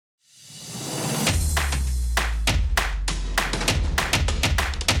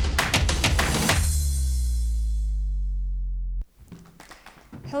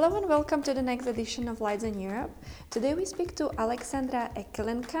Hello and welcome to the next edition of Lights on Europe. Today we speak to Alexandra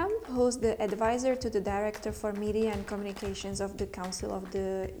Ekkelenkamp, who's the advisor to the Director for Media and Communications of the Council of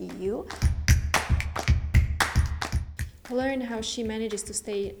the EU. Learn how she manages to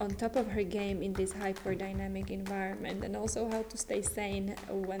stay on top of her game in this hyper-dynamic environment, and also how to stay sane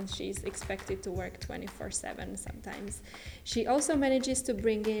when she's expected to work 24/7 sometimes. She also manages to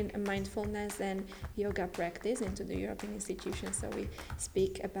bring in a mindfulness and yoga practice into the European institutions, so we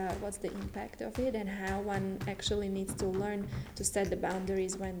speak about what's the impact of it and how one actually needs to learn to set the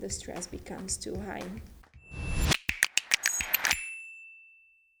boundaries when the stress becomes too high.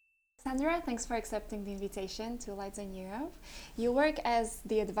 Sandra, thanks for accepting the invitation to Lights on Europe. You work as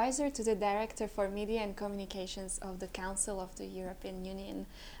the advisor to the Director for Media and Communications of the Council of the European Union.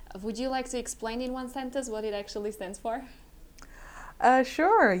 Would you like to explain in one sentence what it actually stands for?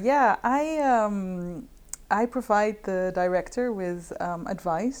 Sure, yeah. I provide the director with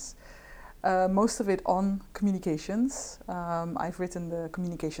advice, most of it on communications. I've written the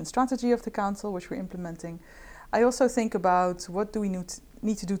communication strategy of the council, which we're implementing. I also think about what do we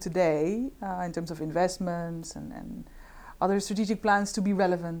need to do today in terms of investments and other strategic plans to be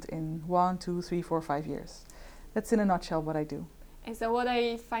relevant in 1, 2, 3, 4, 5 years. That's in a nutshell what I do. And so what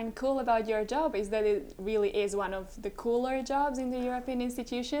I find cool about your job is that it really is one of the cooler jobs in the European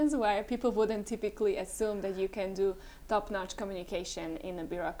institutions, where people wouldn't typically assume that you can do top-notch communication in a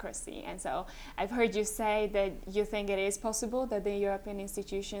bureaucracy. And so I've heard you say that you think it is possible that the European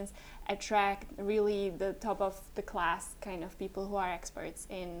institutions attract really the top of the class kind of people who are experts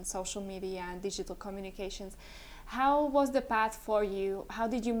in social media and digital communications. How was the path for you? How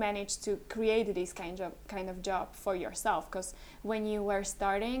did you manage to create this kind of job for yourself? Because when you were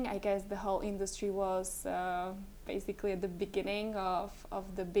starting, I guess the whole industry was basically at the beginning of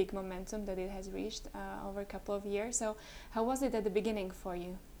the big momentum that it has reached over a couple of years. So how was it at the beginning for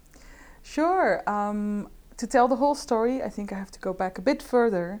you? Sure. To tell the whole story, I think I have to go back a bit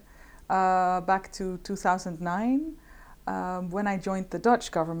further, back to 2009, when I joined the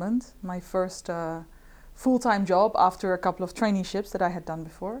Dutch government, my first full-time job after a couple of traineeships that I had done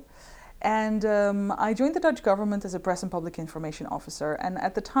before. And I joined the Dutch government as a press and public information officer. And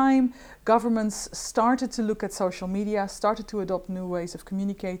at the time, governments started to look at social media, started to adopt new ways of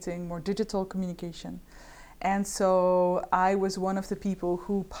communicating, more digital communication. And so I was one of the people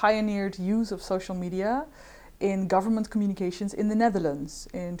who pioneered use of social media in government communications in the Netherlands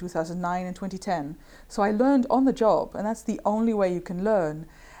in 2009 and 2010. So I learned on the job, and that's the only way you can learn.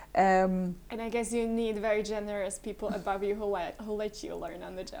 And I guess you need very generous people above you who let you learn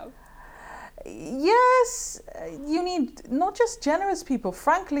on the job. Yes, you need not just generous people.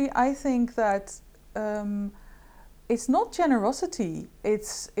 Frankly, I think that it's not generosity,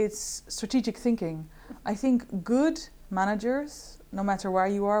 it's strategic thinking. I think good managers, no matter where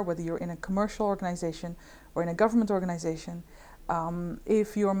you are, whether you're in a commercial organization or in a government organization,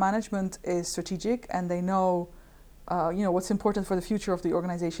 if your management is strategic and they know what's important for the future of the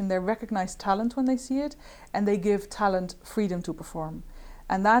organization, they recognize talent when they see it, and they give talent freedom to perform.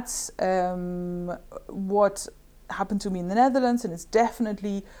 And that's what happened to me in the Netherlands, and it's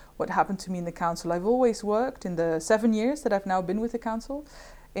definitely what happened to me in the council. I've always worked, in the 7 years that I've now been with the council,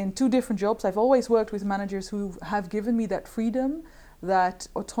 in 2 different jobs. I've always worked with managers who have given me that freedom, that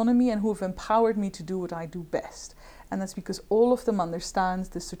autonomy, and who have empowered me to do what I do best. And that's because all of them understand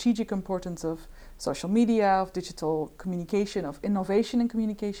the strategic importance of social media, of digital communication, of innovation in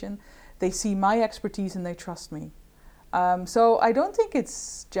communication. They see my expertise and they trust me. So I don't think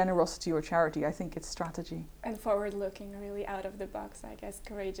it's generosity or charity, I think it's strategy. And forward-looking, really out of the box, I guess,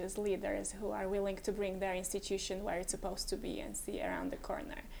 courageous leaders who are willing to bring their institution where it's supposed to be and see around the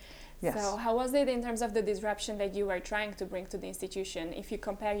corner. Yes. So how was it in terms of the disruption that you were trying to bring to the institution? If you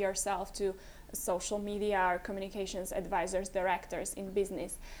compare yourself to social media or communications advisors, directors in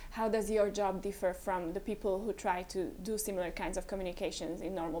business, how does your job differ from the people who try to do similar kinds of communications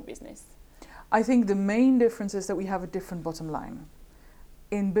in normal business? I think the main difference is that we have a different bottom line.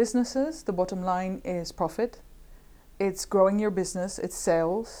 In businesses, the bottom line is profit. It's growing your business, it's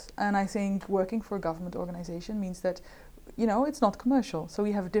sales. And I think working for a government organization means that it's not commercial, so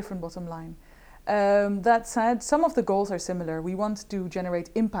we have a different bottom line. That said, some of the goals are similar. We want to generate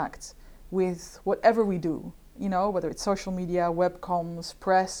impact with whatever we do, whether it's social media, web comms,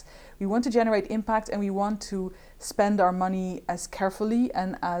 press. We want to generate impact, and we want to spend our money as carefully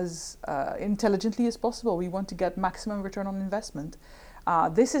and as intelligently as possible. We want to get maximum return on investment.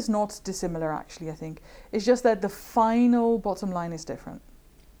 This is not dissimilar, actually, I think. It's just that the final bottom line is different.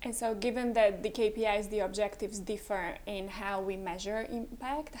 And so given that the KPIs, the objectives differ in how we measure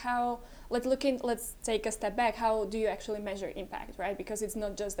impact, let's take a step back. How do you actually measure impact, right? Because it's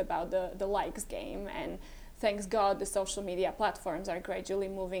not just about the likes game, and thanks God the social media platforms are gradually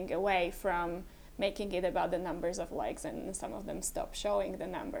moving away from making it about the numbers of likes, and some of them stop showing the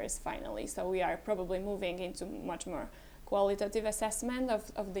numbers finally. So we are probably moving into much more qualitative assessment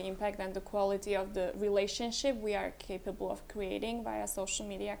of the impact and the quality of the relationship we are capable of creating via social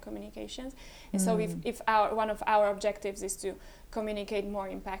media communications. And so if one of our objectives is to communicate more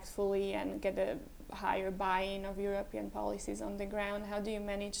impactfully and get a higher buy-in of European policies on the ground, how do you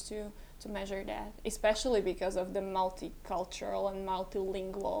manage to measure that? Especially because of the multicultural and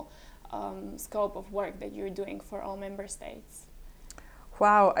multilingual scope of work that you're doing for all member states.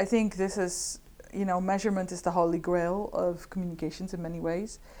 Wow, I think this is, measurement is the holy grail of communications in many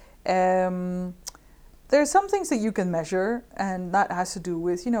ways. There are some things that you can measure, and that has to do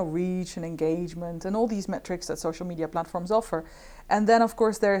with, reach and engagement and all these metrics that social media platforms offer. And then, of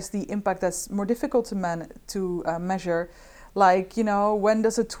course, there's the impact that's more difficult to measure, like, when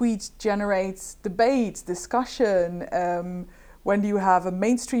does a tweet generate debate, discussion? When do you have a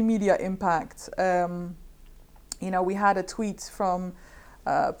mainstream media impact? We had a tweet from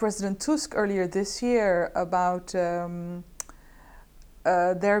President Tusk earlier this year about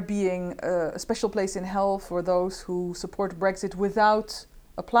there being a special place in hell for those who support Brexit without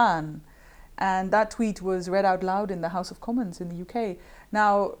a plan. And that tweet was read out loud in the House of Commons in the UK.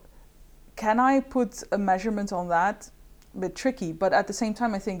 Now, can I put a measurement on that? A bit tricky, but at the same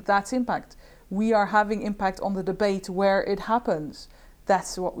time, I think that's impact. We are having impact on the debate where it happens.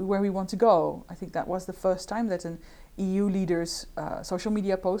 That's where we want to go. I think that was the first time that an EU leader's social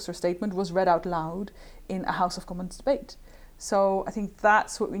media post or statement was read out loud in a House of Commons debate. So I think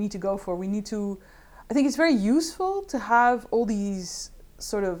that's what we need to go for. I think it's very useful to have all these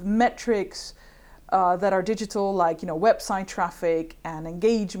sort of metrics that are digital, like, website traffic and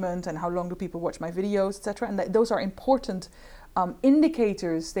engagement and how long do people watch my videos, etc. And those are important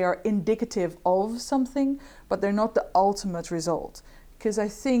indicators. They are indicative of something, but they're not the ultimate result. Because I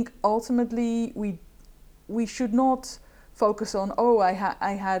think ultimately we should not focus on, I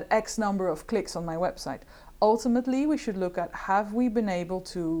had X number of clicks on my website. Ultimately, we should look at, have we been able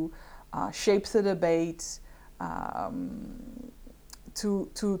to shape the debate,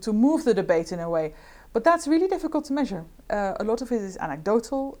 to move the debate in a way. But that's really difficult to measure. A lot of it is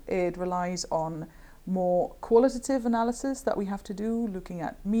anecdotal. It relies on more qualitative analysis that we have to do, looking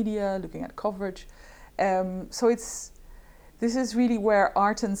at media, looking at coverage. This is really where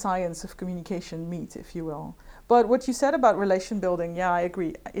art and science of communication meet, if you will. But what you said about relation building, yeah, I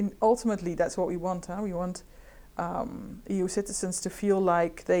agree. Ultimately, that's what we want. We want EU citizens to feel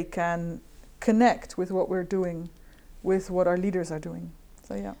like they can connect with what we're doing, with what our leaders are doing.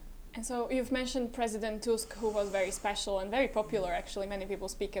 So, yeah. And so you've mentioned President Tusk, who was very special and very popular, actually. Many people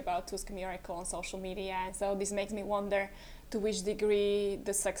speak about Tusk miracle on social media. And so this makes me wonder to which degree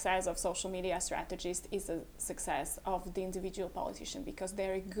the success of social media strategists is a success of the individual politician, because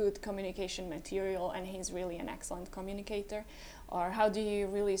they're a good communication material and he's really an excellent communicator. Or how do you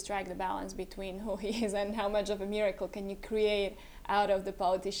really strike the balance between who he is and how much of a miracle can you create out of the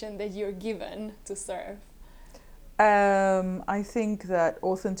politician that you're given to serve? I think that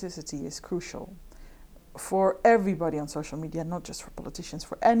authenticity is crucial for everybody on social media, not just for politicians,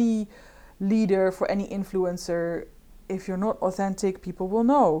 for any leader, for any influencer. If you're not authentic, people will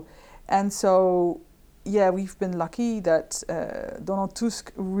know. And so, yeah, we've been lucky that Donald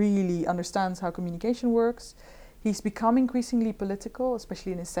Tusk really understands how communication works. He's become increasingly political,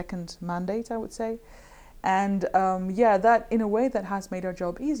 especially in his second mandate, I would say. And that in a way that has made our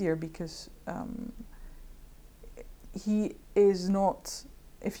job easier, because he is not,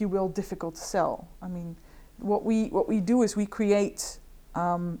 if you will, difficult to sell. I mean, what we do is we create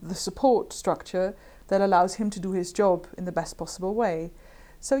the support structure that allows him to do his job in the best possible way.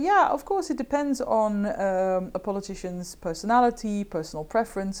 So yeah, of course, it depends on a politician's personality, personal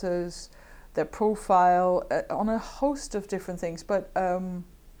preferences, their profile, on a host of different things. But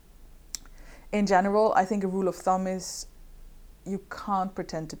in general, I think a rule of thumb is you can't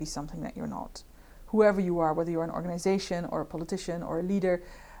pretend to be something that you're not. Whoever you are, whether you're an organization or a politician or a leader,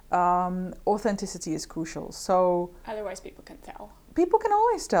 authenticity is crucial. So otherwise people can tell. People can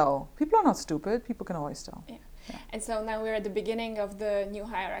always tell. People are not stupid. People can always tell. Yeah. And so now we're at the beginning of the new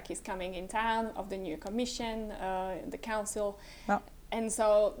hierarchies coming in town, of the new commission, the council. Yeah. And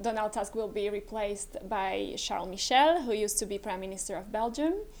so Donald Tusk will be replaced by Charles Michel, who used to be Prime Minister of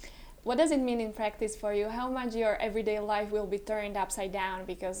Belgium. what does it mean in practice for you? How much your everyday life will be turned upside down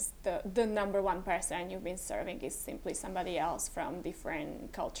because the number one person you've been serving is simply somebody else from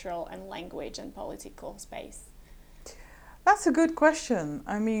different cultural and language and political space? That's a good question.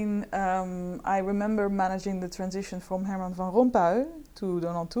 I mean, I remember managing the transition from Herman Van Rompuy to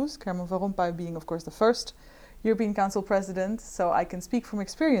Donald Tusk. Herman Van Rompuy being, of course, the first European Council president, so I can speak from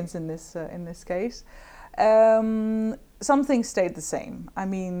experience in this case. Some things stayed the same. I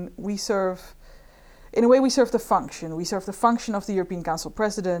mean, we serve the function. We serve the function of the European Council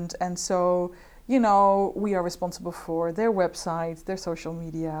president, and so, you know, we are responsible for their website, their social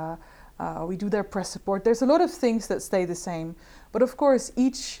media. We do their press support. There's a lot of things that stay the same. But of course,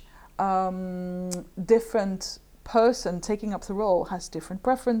 each different person taking up the role has different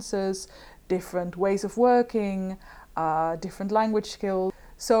preferences, different ways of working, different language skills.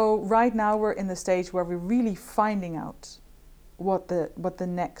 So right now we're in the stage where we're really finding out what the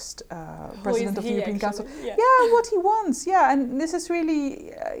next president of the European Council, what he wants, and this is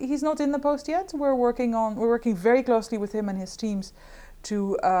really he's not in the post yet. We're working very closely with him and his teams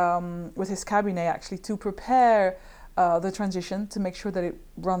to with his cabinet actually to prepare the transition, to make sure that it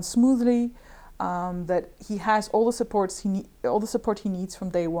runs smoothly, that he has all the support he needs from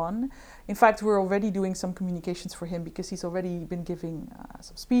day one. In fact, we're already doing some communications for him because he's already been giving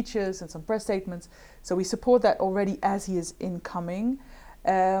some speeches and some press statements. So we support that already as he is incoming.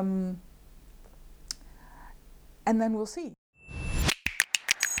 And then we'll see.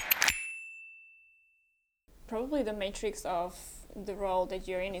 Probably the matrix of the role that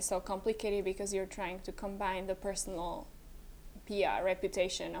you're in is so complicated because you're trying to combine the personal PR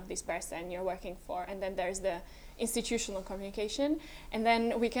reputation of this person you're working for, and then there's the institutional communication, and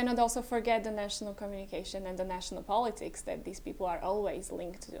then we cannot also forget the national communication and the national politics that these people are always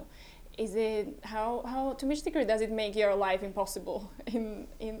linked to. Is it how to which degree does it make your life impossible in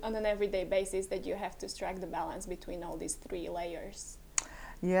on an everyday basis that you have to strike the balance between all these three layers?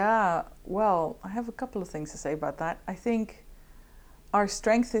 Yeah, well, I have a couple of things to say about that. I think our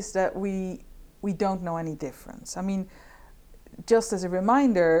strength is that we don't know any difference. I mean, just as a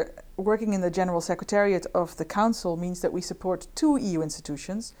reminder, working in the General Secretariat of the Council means that we support two EU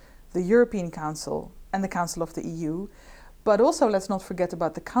institutions, the European Council and the Council of the EU. But also, let's not forget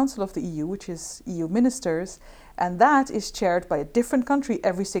about the Council of the EU, which is EU ministers, and that is chaired by a different country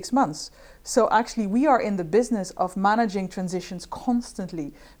every 6 months. So actually, we are in the business of managing transitions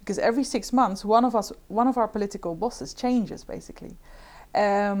constantly, because every 6 months, one of our political bosses changes, basically.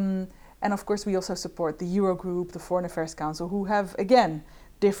 And of course, we also support the Eurogroup, the Foreign Affairs Council, who have, again,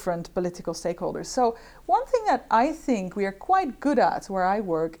 different political stakeholders. So one thing that I think we are quite good at where I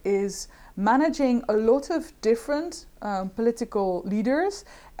work is managing a lot of different political leaders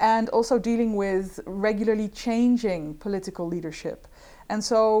and also dealing with regularly changing political leadership. And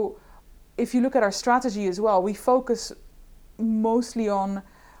so if you look at our strategy as well, we focus mostly on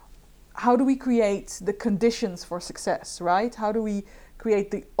how do we create the conditions for success, right? How do we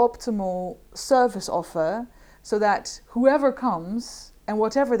create the optimal service offer so that whoever comes and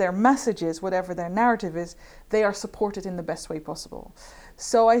whatever their message is, whatever their narrative is, they are supported in the best way possible.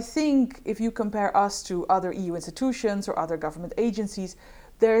 So I think if you compare us to other EU institutions or other government agencies,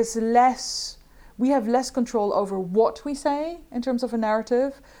 we have less control over what we say in terms of a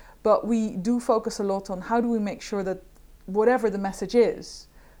narrative, but we do focus a lot on how do we make sure that whatever the message is,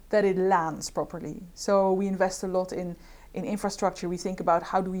 that it lands properly. So we invest a lot in infrastructure. We think about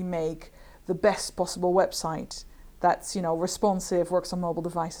how do we make the best possible website that's, responsive, works on mobile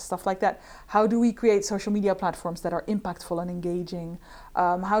devices, stuff like that. How do we create social media platforms that are impactful and engaging?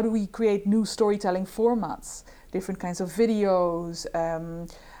 How do we create new storytelling formats, different kinds of videos,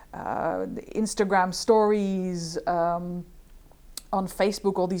 Instagram stories, on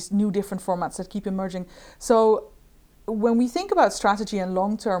Facebook, all these new different formats that keep emerging. So when we think about strategy and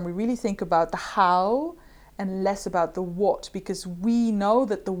long term, we really think about the how and less about the what, because we know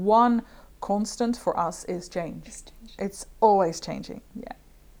that the one constant for us is change. It's always changing. Yeah.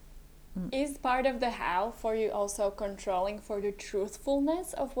 Is part of the how for you also controlling for the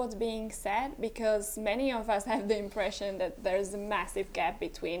truthfulness of what's being said? Because many of us have the impression that there's a massive gap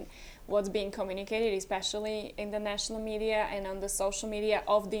between what's being communicated, especially in the national media and on the social media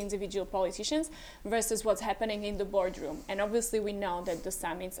of the individual politicians, versus what's happening in the boardroom. And obviously we know that the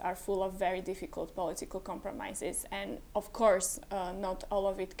summits are full of very difficult political compromises, and of course not all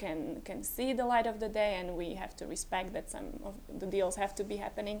of it can see the light of the day, and we have to respect that some of the deals have to be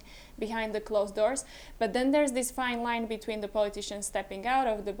happening behind the closed doors. But then there's this fine line between the politicians stepping out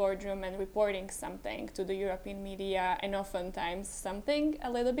of the boardroom and reporting something to the European media, and oftentimes something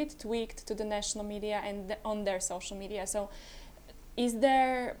a little bit tweaked to the national media and on their social media. So is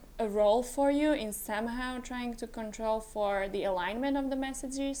there a role for you in somehow trying to control for the alignment of the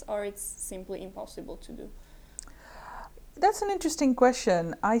messages, or it's simply impossible to do? That's an interesting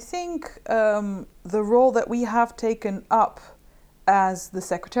question. I think the role that we have taken up as the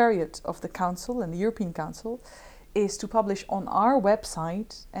Secretariat of the Council and the European Council is to publish on our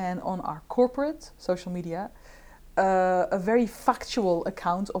website and on our corporate social media a very factual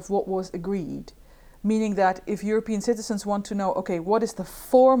account of what was agreed. Meaning that if European citizens want to know, okay, what is the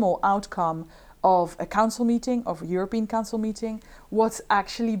formal outcome of a council meeting, of a European Council meeting, what's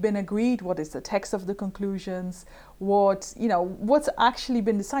actually been agreed, what is the text of the conclusions, what's actually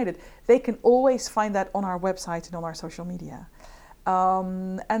been decided, they can always find that on our website and on our social media.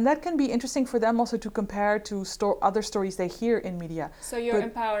 And that can be interesting for them also to compare to other stories they hear in media. So you're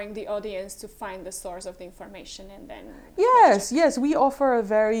empowering the audience to find the source of the information and then... Yes, we offer a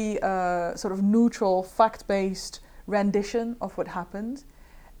very sort of neutral, fact-based rendition of what happened.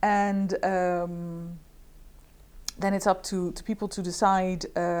 And then it's up to people to decide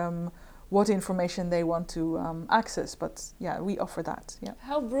what information they want to access. But yeah, we offer that. Yeah.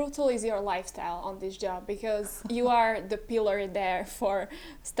 How brutal is your lifestyle on this job? Because you are the pillar there for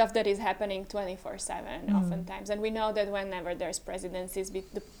stuff that is happening 24/7 oftentimes. And we know that whenever there's presidencies,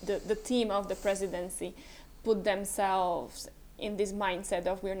 the team of the presidency put themselves in this mindset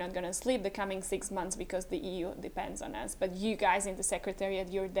of we're not going to sleep the coming 6 months because the EU depends on us. But you guys in the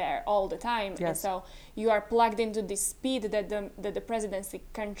Secretariat, you're there all the time. Yes. And so you are plugged into this speed that the presidency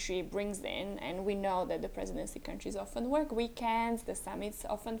country brings in. And we know that the presidency countries often work weekends, the summits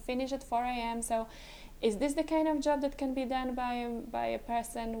often finish at 4 a.m. So is this the kind of job that can be done by a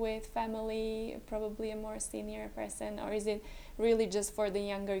person with family, probably a more senior person? Or is it really just for the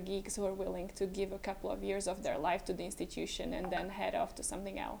younger geeks who are willing to give a couple of years of their life to the institution and then head off to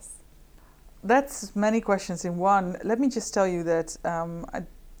something else? That's many questions in one. Let me just tell you that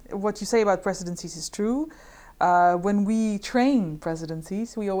what you say about presidencies is true. When we train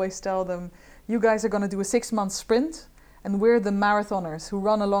presidencies, we always tell them, you guys are going to do a 6-month sprint and we're the marathoners who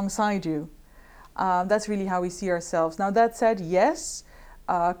run alongside you. That's really how we see ourselves. Now, that said, yes,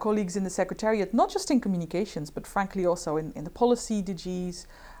 colleagues in the Secretariat, not just in communications, but frankly also in the policy DGs,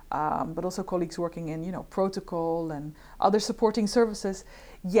 but also colleagues working in, protocol and other supporting services.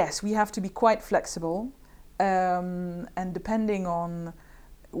 Yes, we have to be quite flexible, and depending on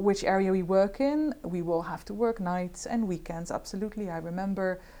which area we work in, we will have to work nights and weekends, absolutely. I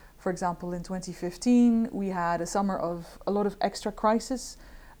remember, for example, in 2015, we had a summer of a lot of extra crisis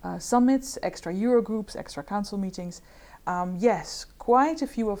summits, extra Eurogroups, extra council meetings. Yes, quite a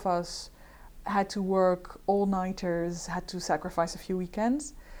few of us had to work all-nighters, had to sacrifice a few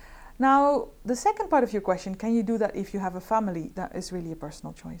weekends. Now, the second part of your question, can you do that if you have a family? That is really a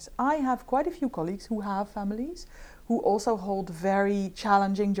personal choice. I have quite a few colleagues who have families, who also hold very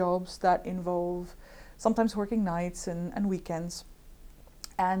challenging jobs that involve sometimes working nights and weekends.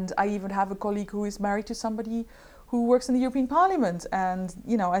 And I even have a colleague who is married to somebody who works in the European Parliament. And,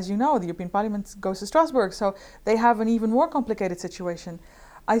 as you know, the European Parliament goes to Strasbourg, so they have an even more complicated situation.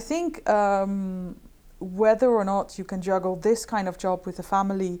 I think whether or not you can juggle this kind of job with a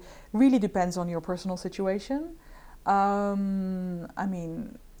family really depends on your personal situation. I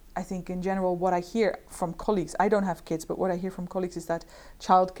think in general what I hear from colleagues, I don't have kids, but what I hear from colleagues is that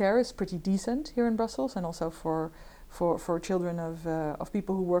childcare is pretty decent here in Brussels, and also for children of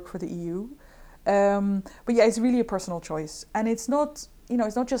people who work for the EU. But yeah, it's really a personal choice, and it's not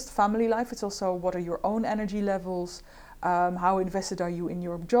just family life. It's also what are your own energy levels, how invested are you in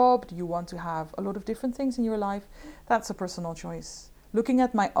your job? Do you want to have a lot of different things in your life? That's a personal choice. Looking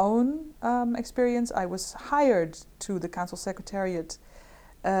at my own experience, I was hired to the Council Secretariat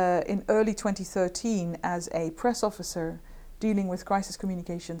in early 2013 as a press officer dealing with crisis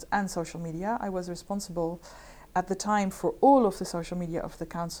communications and social media. I was responsible at the time for all of the social media of the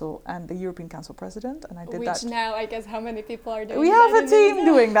Council and the European Council President, and I did that. Which now, I guess, how many people are doing that? We have a team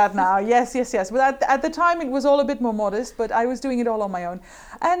doing that now, yes. But at the time it was all a bit more modest, but I was doing it all on my own.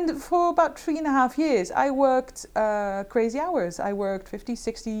 And for about 3.5 years, I worked crazy hours. I worked 50,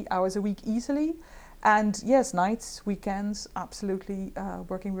 60 hours a week easily. And yes, nights, weekends, absolutely,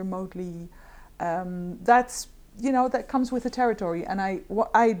 working remotely. That comes with the territory. And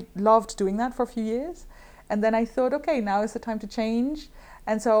I loved doing that for a few years. And then I thought, okay, now is the time to change.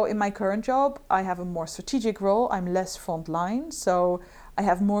 And so in my current job, I have a more strategic role. I'm less frontline, so I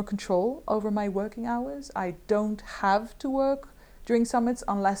have more control over my working hours. I don't have to work during summits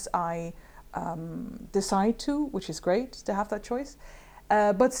unless I decide to, which is great to have that choice.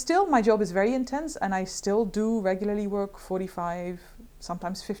 But still, my job is very intense, and I still do regularly work 45,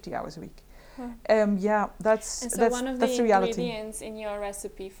 sometimes 50 hours a week. Yeah, that's And so one of that's the the reality. ingredients in your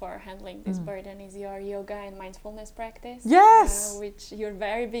recipe for handling this burden is your yoga and mindfulness practice. Yes, which you're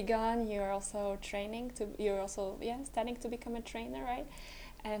very big on. You're also studying to become a trainer, right?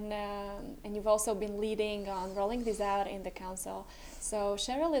 And you've also been leading on rolling this out in the council. So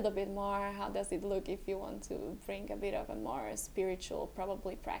share a little bit more. How does it look if you want to bring a bit of a more spiritual,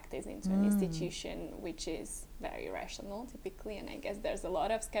 probably, practice into an institution which is very rational typically? And I guess there's a lot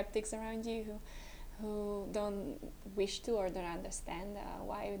of skeptics around you who don't wish to or don't understand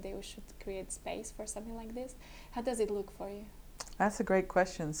why they should create space for something like this. How does it look for you? that's a great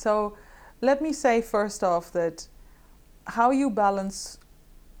question. So let me say first off that how you balance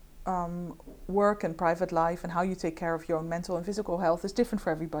work and private life and how you take care of your own mental and physical health is different for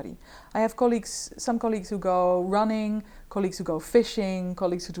everybody. I have some colleagues who go running, colleagues who go fishing,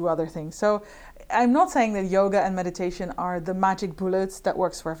 colleagues who do other things. So I'm not saying that yoga and meditation are the magic bullets that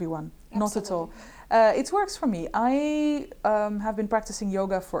works for everyone. Absolutely. Not at all. It works for me. I have been practicing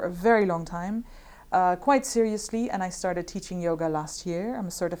yoga for a very long time, quite seriously, and I started teaching yoga last year. I'm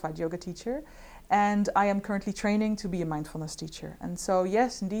a certified yoga teacher. And I am currently training to be a mindfulness teacher. And so,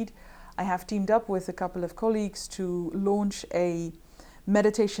 yes, indeed, I have teamed up with a couple of colleagues to launch a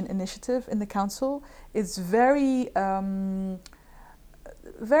meditation initiative in the council. It's very,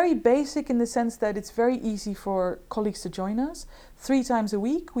 very basic in the sense that it's very easy for colleagues to join us. 3 times a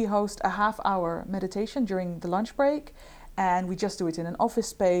week, we host a half-hour meditation during the lunch break. And we just do it in an office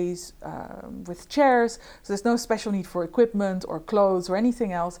space with chairs. So there's no special need for equipment or clothes or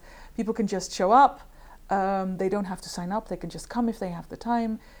anything else. People can just show up. They don't have to sign up. They can just come if they have the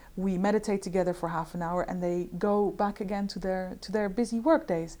time. We meditate together for half an hour and they go back again to their busy work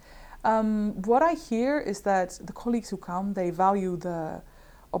days. What I hear is that the colleagues who come, they value the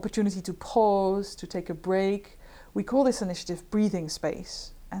opportunity to pause, to take a break. We call this initiative Breathing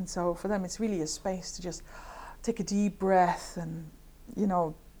Space. And so for them, it's really a space to just take a deep breath and,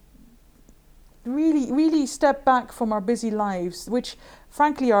 really step back from our busy lives, which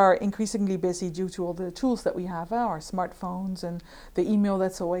frankly are increasingly busy due to all the tools that we have, our smartphones and the email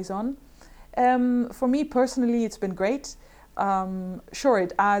that's always on. For me personally, it's been great. Sure,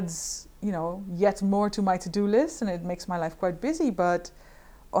 it adds, yet more to my to-do list and it makes my life quite busy. But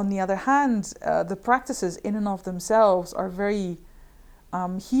on the other hand, the practices in and of themselves are very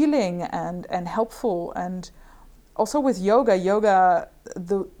healing and helpful. And also with yoga,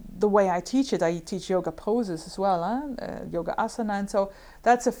 the way I teach yoga poses as well, yoga asana, and so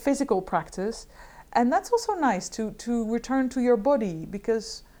that's a physical practice, and that's also nice to return to your body,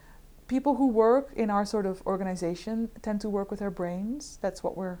 because people who work in our sort of organization tend to work with their brains. That's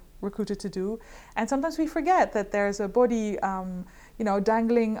what we're recruited to do, and sometimes we forget that there's a body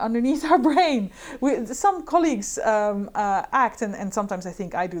dangling underneath our brain. Some colleagues act, and sometimes I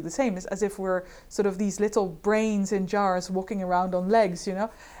think I do the same, as if we're sort of these little brains in jars walking around on legs,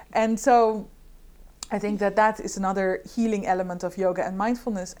 And so I think that is another healing element of yoga and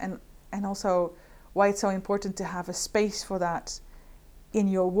mindfulness, and also why it's so important to have a space for that in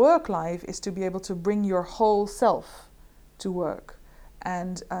your work life is to be able to bring your whole self to work,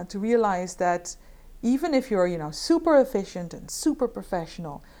 and to realize that even if you're, super efficient and super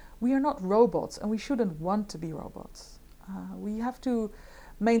professional, we are not robots, and we shouldn't want to be robots. We have to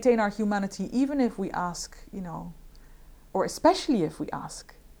maintain our humanity, even if we ask, or especially if we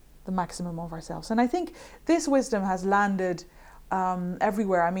ask the maximum of ourselves. And I think this wisdom has landed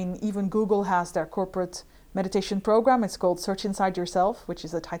everywhere. I mean, even Google has their corporate meditation program. It's called Search Inside Yourself, which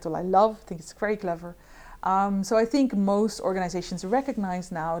is a title I love. I think it's very clever. So I think most organizations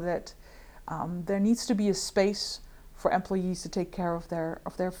recognize now that there needs to be a space for employees to take care of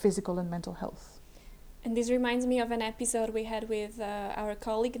their physical and mental health. And this reminds me of an episode we had with our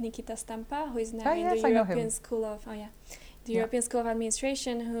colleague Nikita Stampa, who is now in the European School of European School of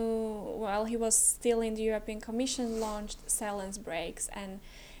Administration, who, while he was still in the European Commission, launched Silence Breaks, and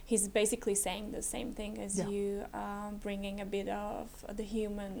he's basically saying the same thing as you. Bringing a bit of the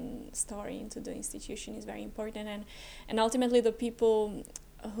human story into the institution is very important, and ultimately the people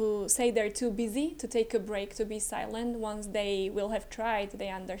who say they're too busy to take a break, to be silent, once they will have tried, they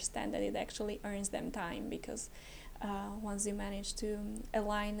understand that it actually earns them time, because once you manage to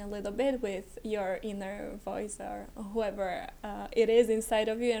align a little bit with your inner voice, or whoever it is inside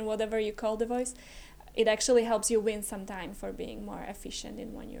of you, and whatever you call the voice, it actually helps you win some time for being more efficient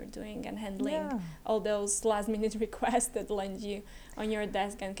in what you're doing and handling all those last-minute requests that land you on your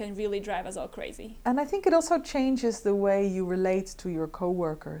desk and can really drive us all crazy. And I think it also changes the way you relate to your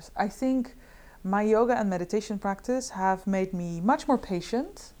co-workers. I think my yoga and meditation practice have made me much more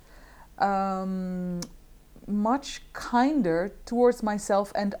patient, much kinder towards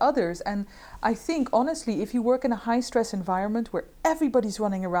myself and others. And I think, honestly, if you work in a high stress environment where everybody's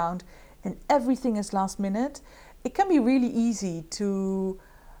running around and everything is last minute, it can be really easy to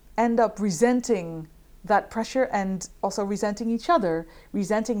end up resenting that pressure and also resenting each other,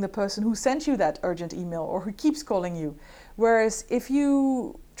 resenting the person who sent you that urgent email or who keeps calling you. Whereas if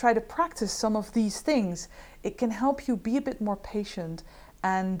you try to practice some of these things, it can help you be a bit more patient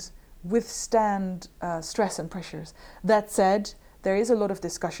and withstand stress and pressures. That said, there is a lot of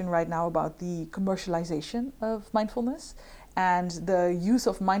discussion right now about the commercialization of mindfulness and the use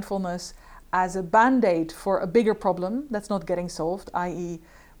of mindfulness as a band-aid for a bigger problem that's not getting solved, i.e.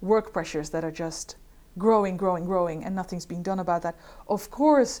 work pressures that are just growing, and nothing's being done about that. Of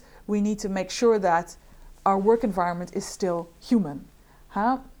course, we need to make sure that our work environment is still human.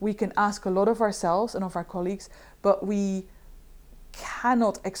 We can ask a lot of ourselves and of our colleagues, but we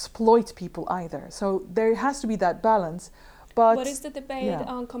cannot exploit people either. So there has to be that balance. But what is the debate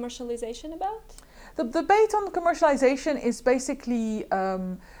on commercialization about? The debate on commercialization is basically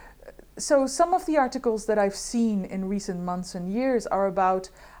so some of the articles that I've seen in recent months and years are about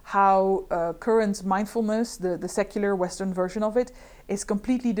how current mindfulness, the secular Western version of it, is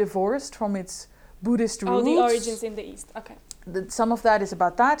completely divorced from its Buddhist roots. Oh, the origins in the East. Okay. Some of that is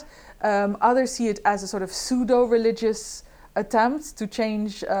about that. Others see it as a sort of pseudo-religious attempt to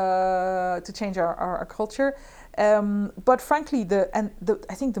change our culture. But frankly,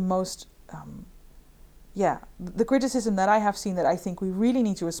 I think the most the criticism that I have seen that I think we really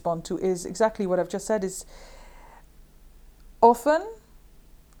need to respond to is exactly what I've just said. Is often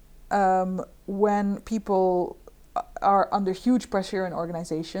when people are under huge pressure in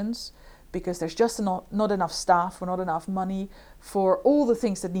organizations because there's just not enough staff or not enough money for all the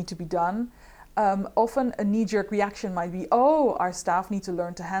things that need to be done, often a knee-jerk reaction might be, our staff need to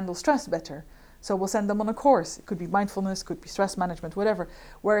learn to handle stress better, so we'll send them on a course. It could be mindfulness, could be stress management, whatever.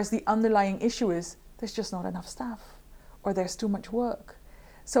 Whereas the underlying issue is there's just not enough staff or there's too much work.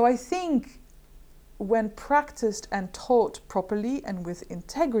 So I think when practiced and taught properly and with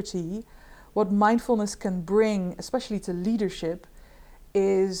integrity, what mindfulness can bring, especially to leadership,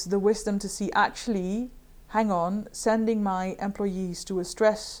 is the wisdom to see, actually, hang on, sending my employees to a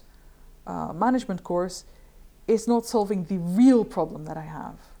stress management course is not solving the real problem that I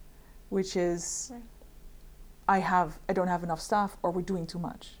have, which is I don't have enough staff or we're doing too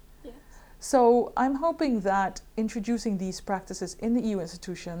much. Yes. So I'm hoping that introducing these practices in the EU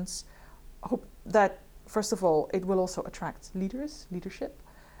institutions, hope that first of all it will also attract leadership,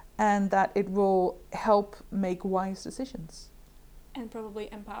 and that it will help make wise decisions. And probably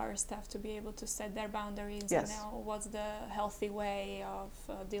empower staff to be able to set their boundaries. Yes. And know what's the healthy way of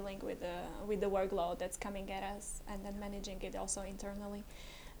dealing with the workload that's coming at us, and then managing it also internally.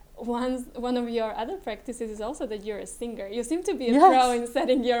 One of your other practices is also that you're a singer. You seem to be a pro in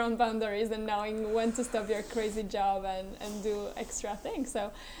setting your own boundaries and knowing when to stop your crazy job and do extra things.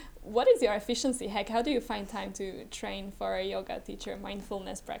 So what is your efficiency hack? How do you find time to train for a yoga teacher,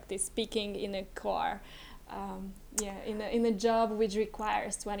 mindfulness practice, speaking in a car? In a job which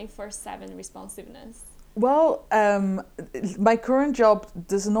requires 24/7 responsiveness? Well, my current job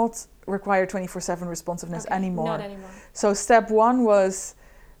does not require 24/7 responsiveness anymore. Not anymore. So step one was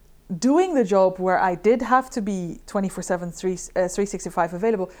doing the job where I did have to be 24/7, 365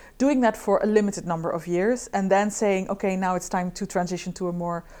 available, doing that for a limited number of years, and then saying, okay, now it's time to transition to a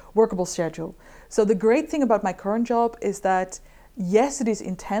more workable schedule. So the great thing about my current job is that, yes, it is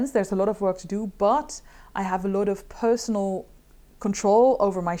intense, there's a lot of work to do, but I have a lot of personal control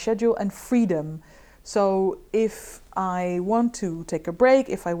over my schedule and freedom. So if I want to take a break,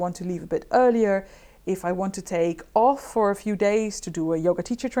 if I want to leave a bit earlier, if I want to take off for a few days to do a yoga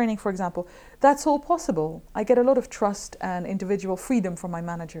teacher training, for example, that's all possible. I get a lot of trust and individual freedom from my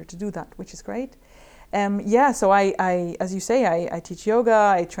manager to do that, which is great. So I as you say, I teach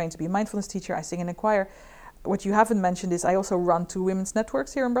yoga, I train to be a mindfulness teacher, I sing in a choir. What you haven't mentioned is I also run 2 women's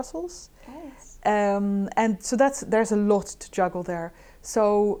networks here in Brussels. Yes. And so there's a lot to juggle there.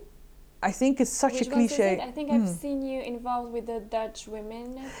 So I think it's such a cliche. I think I've seen you involved with the Dutch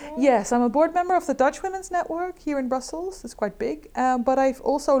Women Network. Yes, I'm a board member of the Dutch Women's Network here in Brussels. It's quite big. But I've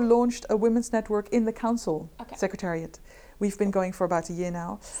also launched a women's network in the council secretariat. We've been going for about a year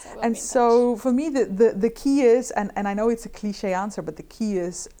now. So for me, the key is, and I know it's a cliche answer, but the key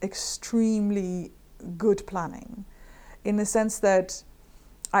is extremely good planning, in the sense that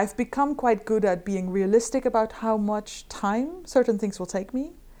I've become quite good at being realistic about how much time certain things will take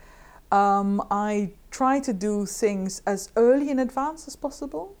me. I try to do things as early in advance as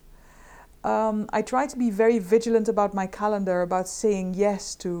possible. I try to be very vigilant about my calendar, about saying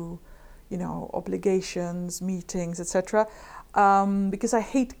yes to, obligations, meetings, etc. Because I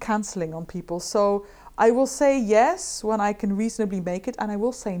hate cancelling on people. So I will say yes when I can reasonably make it, and I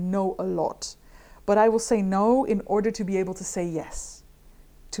will say no a lot. But I will say no in order to be able to say yes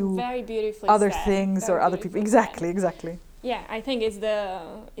to very beautifully other said. things Very or other people. Exactly. Yeah, I think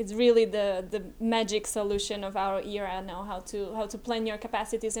it's really the magic solution of our era now, how to plan your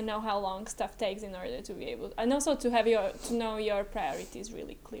capacities and know how long stuff takes in order to be able, and also to know your priorities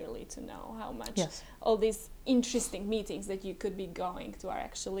really clearly, to know how much all these interesting meetings that you could be going to are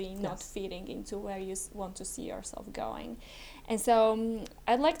actually not fitting into where you want to see yourself going. And so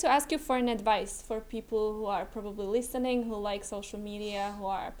I'd like to ask you for an advice for people who are probably listening, who like social media, who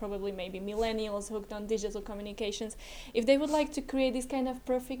are probably maybe millennials hooked on digital communications. If they would like to create this kind of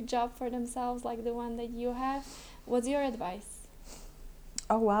perfect job for themselves like the one that you have, what's your advice?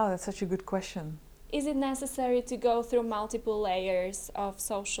 Oh wow, that's such a good question. Is it necessary to go through multiple layers of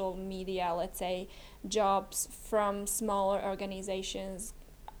social media, let's say jobs from smaller organizations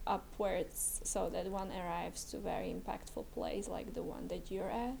upwards, so that one arrives to a very impactful place like the one that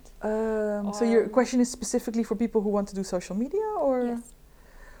you're at? So your question is specifically for people who want to do social media, or? Yes.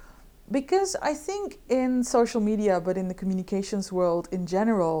 Because I think in social media, but in the communications world in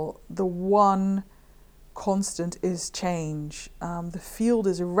general, the one constant is change. The field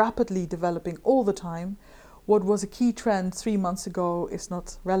is rapidly developing all the time. What was a key trend 3 months ago is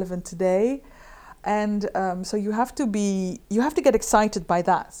not relevant today. And so you have to get excited by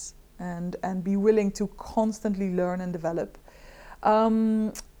that and be willing to constantly learn and develop.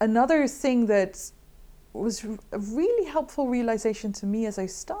 Another thing that was a really helpful realization to me as I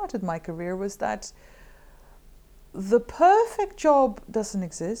started my career was that the perfect job doesn't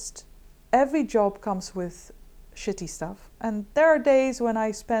exist. Every job comes with shitty stuff. And there are days when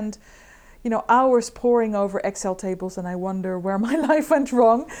I spend hours poring over Excel tables and I wonder where my life went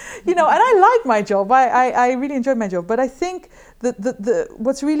wrong, and I like my job. I really enjoy my job. But I think that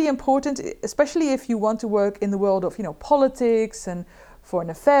what's really important, especially if you want to work in the world of, politics and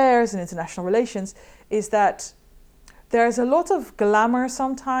foreign affairs and international relations, is that there's a lot of glamour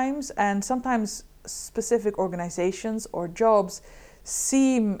sometimes, and sometimes specific organizations or jobs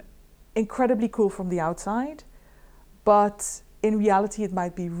seem incredibly cool from the outside, but in reality, it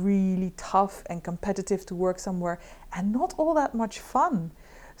might be really tough and competitive to work somewhere and not all that much fun.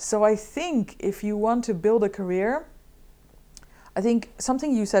 So I think if you want to build a career, I think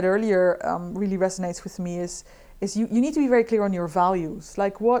something you said earlier really resonates with me is you need to be very clear on your values.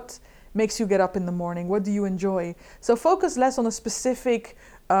 Like, what makes you get up in the morning? What do you enjoy? So focus less on a specific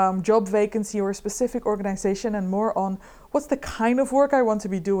job vacancy or a specific organization and more on what's the kind of work I want to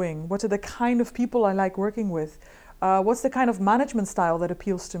be doing? What are the kind of people I like working with? What's the kind of management style that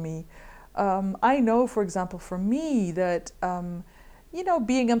appeals to me? I know, for example, for me that,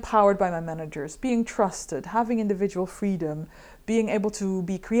 being empowered by my managers, being trusted, having individual freedom, being able to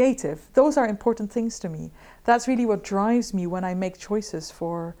be creative, those are important things to me. That's really what drives me when I make choices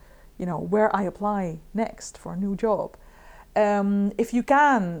for, where I apply next for a new job. If you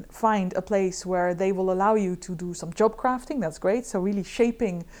can find a place where they will allow you to do some job crafting, that's great. So really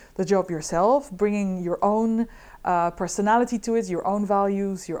shaping the job yourself, bringing your own personality to it, your own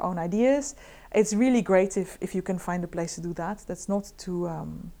values, your own ideas. It's really great if you can find a place to do that. That's not too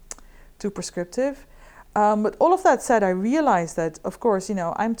prescriptive. But all of that said, I realized that, of course,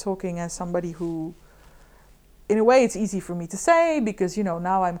 I'm talking as somebody who, in a way, it's easy for me to say because,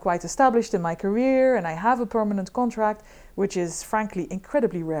 now I'm quite established in my career and I have a permanent contract, which is frankly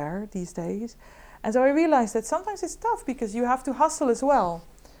incredibly rare these days. And so I realized that sometimes it's tough because you have to hustle as well,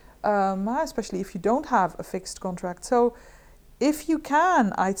 especially if you don't have a fixed contract. So if you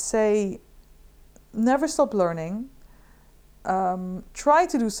can, I'd say never stop learning. Try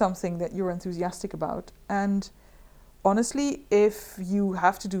to do something that you're enthusiastic about. And honestly, if you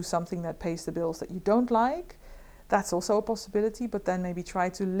have to do something that pays the bills that you don't like, that's also a possibility, but then maybe try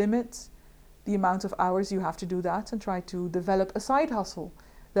to limit the amount of hours you have to do that and try to develop a side hustle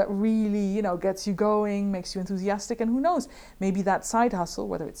that really, gets you going, makes you enthusiastic, and who knows, maybe that side hustle,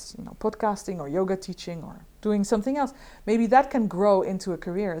 whether it's, podcasting or yoga teaching or doing something else, maybe that can grow into a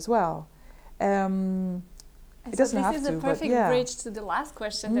career as well. It doesn't have to. This is a perfect bridge to the last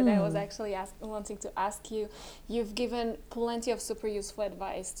question that I was actually wanting to ask you. You've given plenty of super useful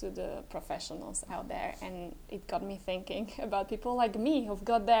advice to the professionals out there, and it got me thinking about people like me who've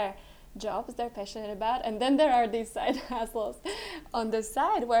got their jobs they're passionate about, and then there are these side hustles on the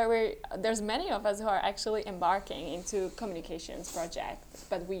side where there's many of us who are actually embarking into communications projects,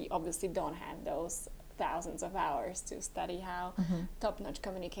 but we obviously don't have those thousands of hours to study how top-notch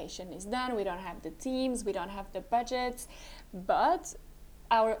communication is done. We don't have the teams, we don't have the budgets, but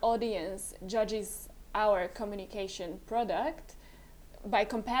our audience judges our communication product by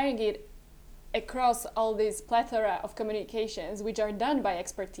comparing it across all these plethora of communications which are done by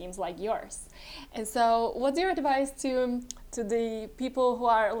expert teams like yours. And so what's your advice to the people who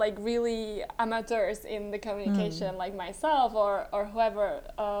are like really amateurs in the communication like myself or whoever,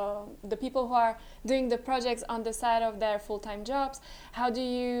 the people who are doing the projects on the side of their full-time jobs? How do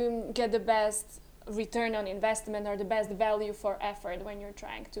you get the best return on investment or the best value for effort when you're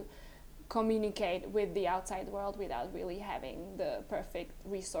trying to communicate with the outside world without really having the perfect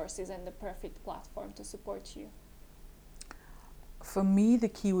resources and the perfect platform to support you? For me, the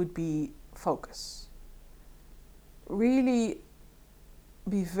key would be focus. Really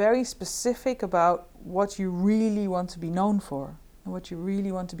be very specific about what you really want to be known for and what you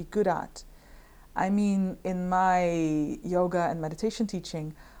really want to be good at. I mean, in my yoga and meditation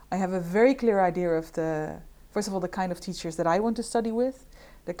teaching, I have a very clear idea of first of all, the kind of teachers that I want to study with,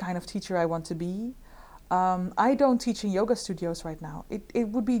 the kind of teacher I want to be. I don't teach in yoga studios right now. It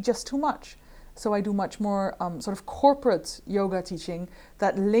would be just too much. So I do much more sort of corporate yoga teaching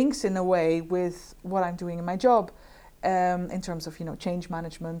that links in a way with what I'm doing in my job in terms of, change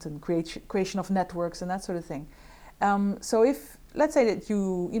management and creation of networks and that sort of thing. So if, let's say that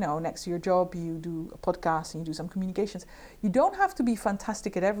you next to your job, you do a podcast and you do some communications, you don't have to be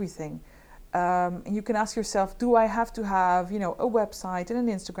fantastic at everything. And you can ask yourself, do I have to have, a website and an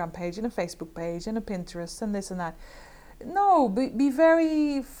Instagram page and a Facebook page and a Pinterest and this and that? No, be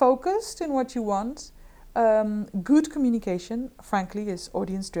very focused in what you want. Good communication, frankly, is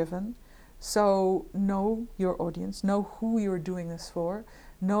audience driven. So know your audience, know who you're doing this for,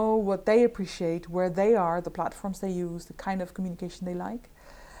 know what they appreciate, where they are, the platforms they use, the kind of communication they like.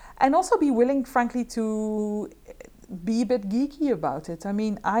 And also be willing, frankly, to be a bit geeky about it. I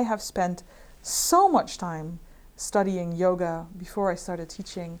mean, I have spent so much time studying yoga before I started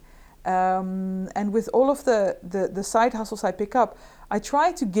teaching. And with all of the side hustles I pick up, I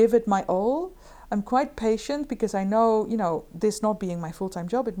try to give it my all. I'm quite patient because I know, this not being my full-time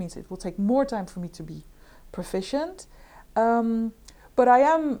job, it means it will take more time for me to be proficient. But I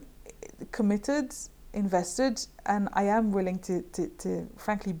am committed, invested, and I am willing to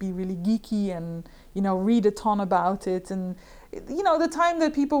frankly be really geeky and read a ton about it, and the time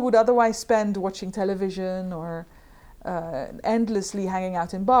that people would otherwise spend watching television or endlessly hanging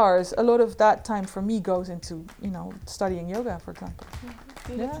out in bars, a lot of that time for me goes into studying yoga, for example.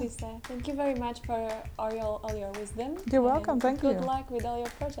 Beautifully said. Thank you very much for all your wisdom. You're welcome. Thank you. Good luck with all your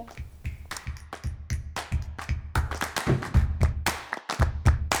projects.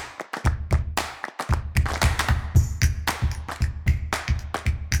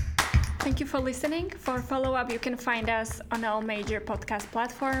 Thank you for listening. For follow-up, you can find us on all major podcast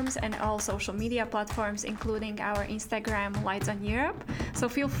platforms and all social media platforms, including our Instagram, Lights on Europe. So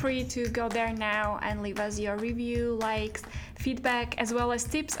feel free to go there now and leave us your review, likes, feedback, as well as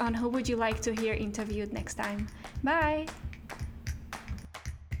tips on who would you like to hear interviewed next time. Bye!